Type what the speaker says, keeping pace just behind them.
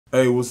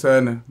Hey, what's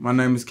happening? My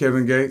name is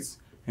Kevin Gates,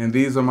 and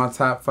these are my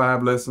top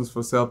 5 lessons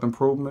for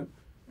self-improvement.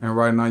 And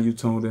right now you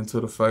tuned into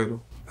The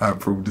Fatal. I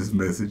approve this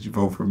message.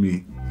 Vote for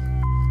me.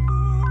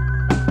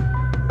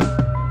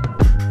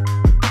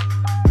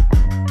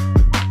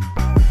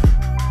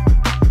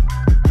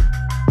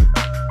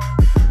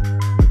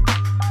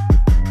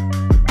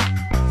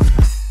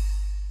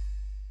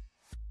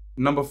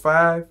 Number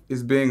 5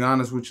 is being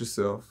honest with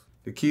yourself.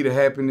 The key to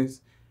happiness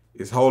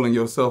is holding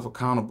yourself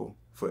accountable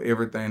for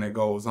everything that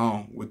goes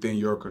on within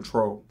your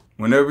control.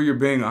 Whenever you're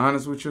being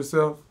honest with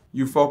yourself,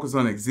 you focus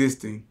on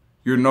existing.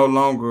 You're no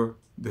longer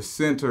the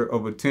center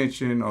of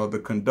attention or the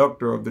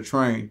conductor of the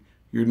train.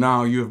 You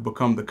have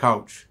become the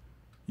couch.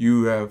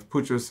 You have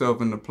put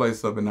yourself in the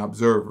place of an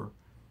observer.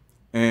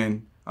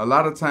 And a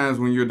lot of times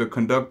when you're the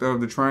conductor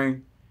of the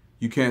train,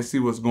 you can't see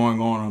what's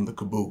going on the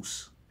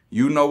caboose.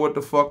 You know what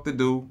the fuck to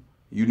do.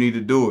 You need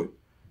to do it.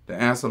 The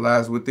answer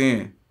lies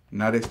within,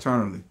 not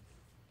externally.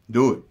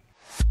 Do it.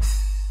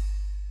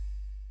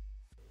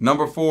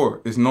 Number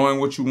 4 is knowing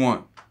what you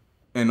want.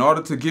 In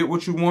order to get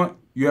what you want,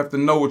 you have to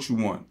know what you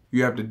want.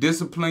 You have to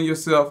discipline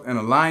yourself and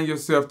align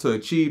yourself to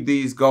achieve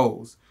these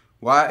goals.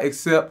 Why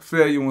accept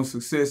failure when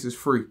success is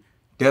free?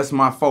 That's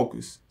my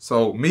focus.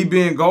 So me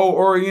being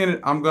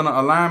goal-oriented, I'm going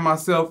to align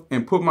myself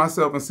and put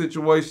myself in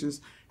situations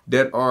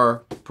that are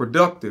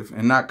productive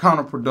and not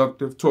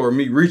counterproductive toward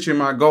me reaching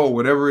my goal,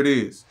 whatever it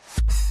is.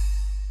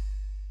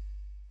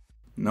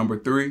 Number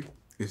 3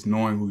 is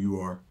knowing who you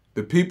are.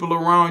 The people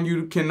around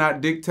you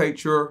cannot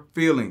dictate your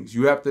feelings.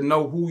 You have to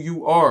know who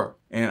you are,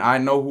 and I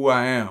know who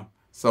I am.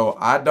 So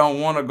I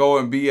don't want to go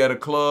and be at a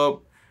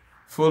club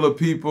full of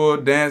people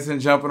dancing,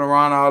 jumping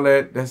around, all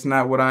that. That's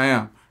not what I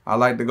am. I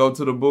like to go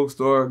to the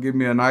bookstore, give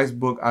me a nice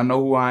book. I know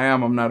who I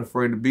am. I'm not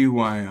afraid to be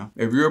who I am.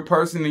 If you're a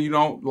person and you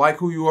don't like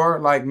who you are,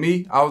 like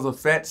me, I was a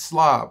fat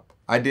slob.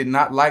 I did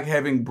not like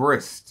having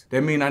breasts.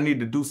 That means I need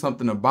to do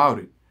something about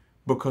it.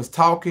 Because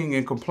talking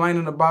and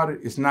complaining about it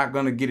is not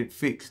going to get it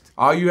fixed.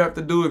 All you have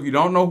to do, if you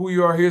don't know who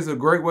you are, here's a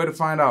great way to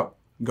find out.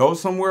 Go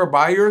somewhere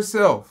by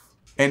yourself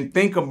and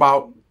think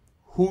about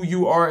who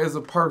you are as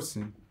a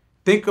person.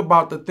 Think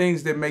about the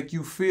things that make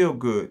you feel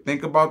good.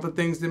 Think about the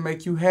things that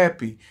make you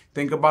happy.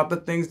 Think about the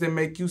things that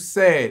make you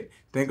sad.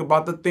 Think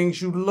about the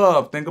things you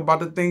love. Think about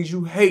the things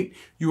you hate.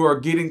 You are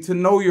getting to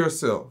know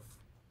yourself.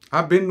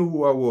 I've been to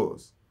who I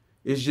was.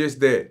 It's just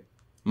that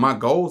my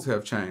goals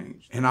have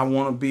changed and I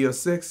want to be a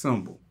sex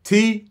symbol.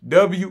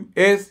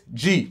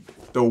 TWSG,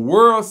 the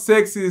world's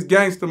sexiest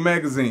gangster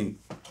magazine.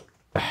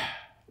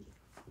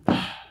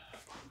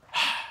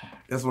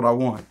 That's what I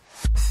want.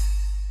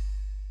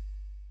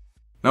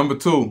 Number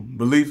 2,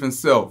 belief in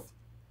self.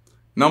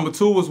 Number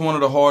 2 was one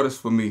of the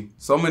hardest for me.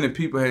 So many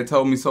people had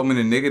told me so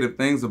many negative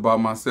things about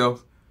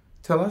myself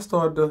till I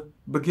started to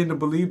begin to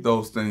believe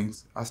those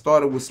things. I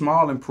started with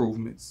small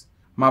improvements.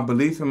 My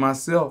belief in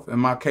myself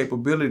and my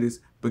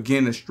capabilities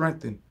began to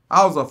strengthen.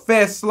 I was a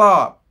fat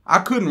slob. I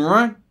couldn't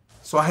run,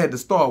 so I had to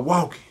start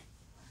walking.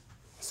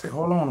 I said,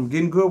 hold on, I'm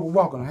getting good with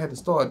walking. I had to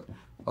start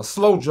a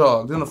slow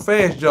jog, then a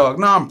fast jog.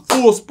 Now I'm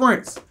full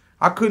sprints.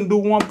 I couldn't do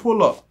one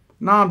pull-up.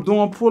 Now I'm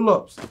doing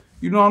pull-ups.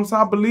 You know what I'm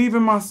saying? I believe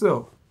in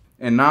myself.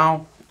 And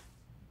now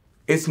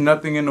it's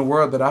nothing in the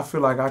world that I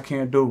feel like I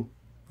can't do.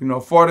 You know,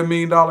 $40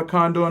 million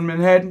condo in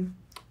Manhattan,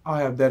 I'll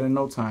have that in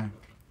no time.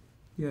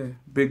 Yeah,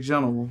 big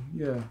general.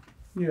 Yeah.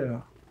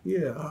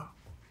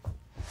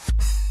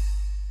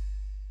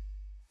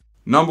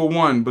 Number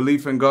 1,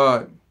 belief in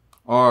God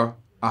or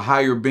a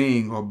higher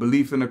being or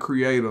belief in a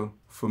creator.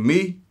 For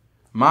me,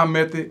 my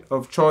method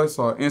of choice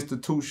or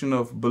institution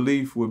of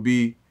belief would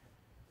be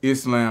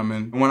Islam.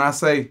 And when I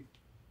say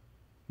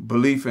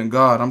belief in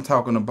God, I'm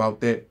talking about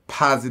that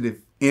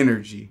positive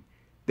energy,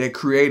 that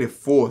creative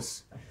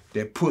force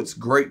that puts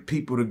great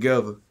people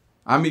together.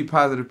 I meet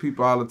positive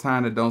people all the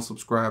time that don't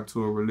subscribe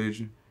to a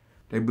religion.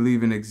 They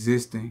believe in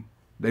existing.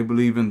 They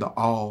believe in the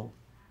all.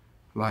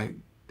 Like,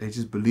 they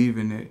just believe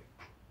in it.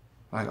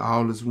 Like,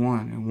 all is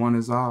one and one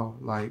is all.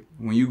 Like,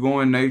 when you go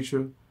in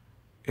nature,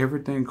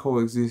 everything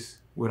coexists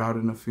without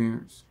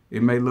interference.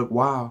 It may look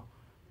wild,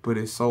 but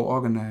it's so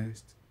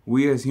organized.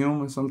 We as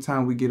humans,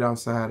 sometimes we get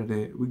outside of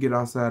that. We get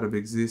outside of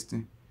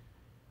existing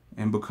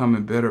and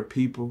becoming better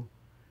people,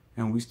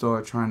 and we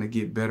start trying to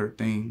get better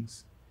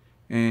things.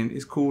 And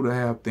it's cool to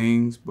have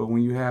things, but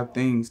when you have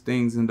things,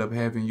 things end up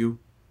having you.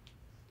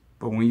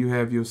 But when you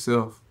have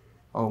yourself,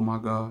 oh my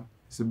God,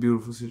 it's a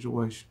beautiful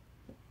situation.